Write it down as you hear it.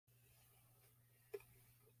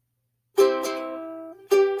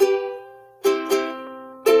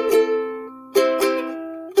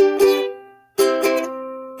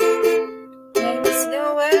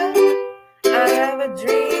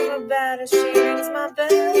How does she rings my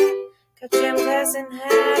bell? Cut gym class in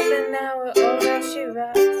half an hour. Oh, how she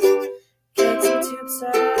rocks. Cakes and tube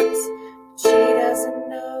socks. But she doesn't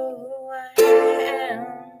know who I am.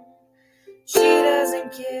 She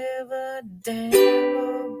doesn't give a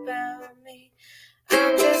damn about me.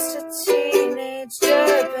 I'm just a teenage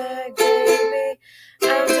dirtbag, baby.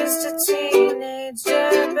 I'm just a teenage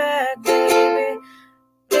dirtbag, baby.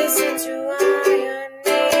 Listen to Iron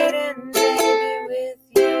Maiden, baby, with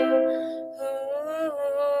you.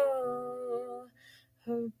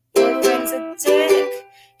 Her boyfriend's a dick.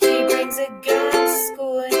 He brings a gun to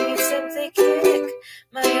school and you simply kick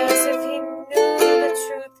my ass if he knew the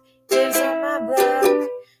truth. Lives on my block,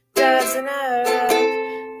 drives in a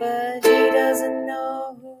rock, but he doesn't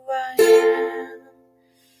know who I am,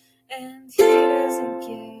 and he doesn't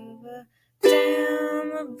give a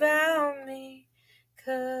damn about me,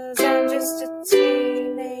 'cause I'm just a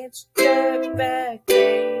teenage dirtbag,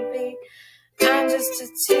 baby. I'm just a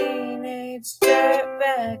teenage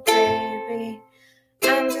dirtbag, baby.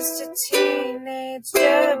 I'm just a teenage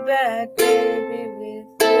dirtbag, baby, with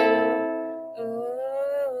you. Ooh.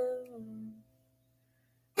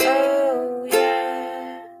 Oh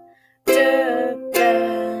yeah,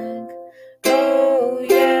 dirtbag. Oh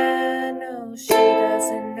yeah, no, she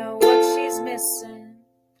doesn't know what she's missing.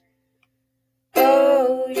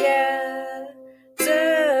 Oh yeah,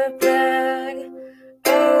 dirtbag.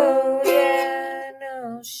 Oh yeah,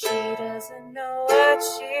 no, she doesn't know what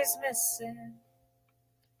she's missing.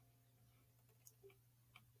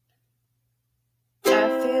 I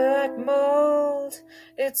feel like mold.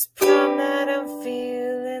 It's prom night, I'm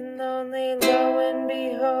feeling lonely, lo and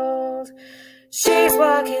behold, she's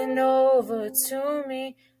walking over to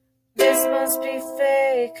me. This must be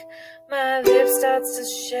fake. My lip starts to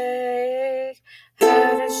shake.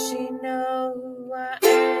 How does she know who I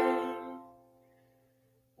am?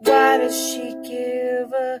 Why does she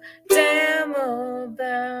give a damn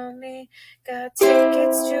about me? Got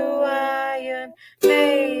tickets to Iron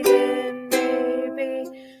Maiden,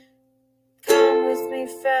 baby. Come with me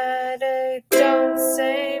Friday, don't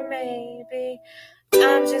say maybe.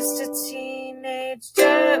 I'm just a teenage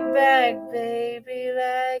dirtbag, baby,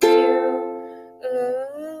 like you.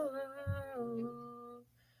 Ooh.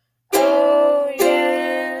 Oh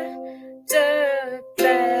yeah,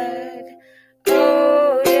 dirtbag.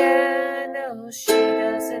 Oh yeah, no, she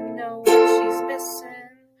doesn't know what she's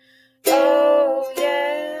missing. Oh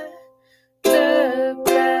yeah,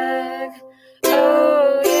 dirtbag.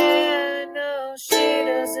 Oh yeah, no, she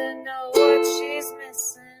doesn't know what she's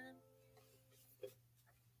missing.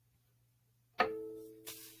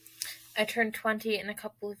 I turned 20 in a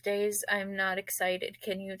couple of days. I'm not excited,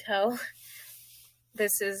 can you tell?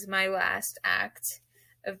 This is my last act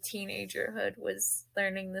of teenagerhood, was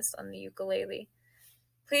learning this on the ukulele.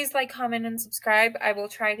 Please like, comment, and subscribe. I will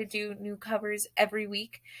try to do new covers every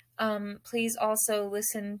week. Please also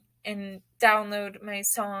listen and download my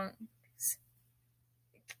songs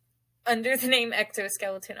under the name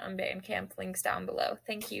EctoSkeleton on Bandcamp. Links down below.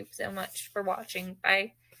 Thank you so much for watching.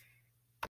 Bye.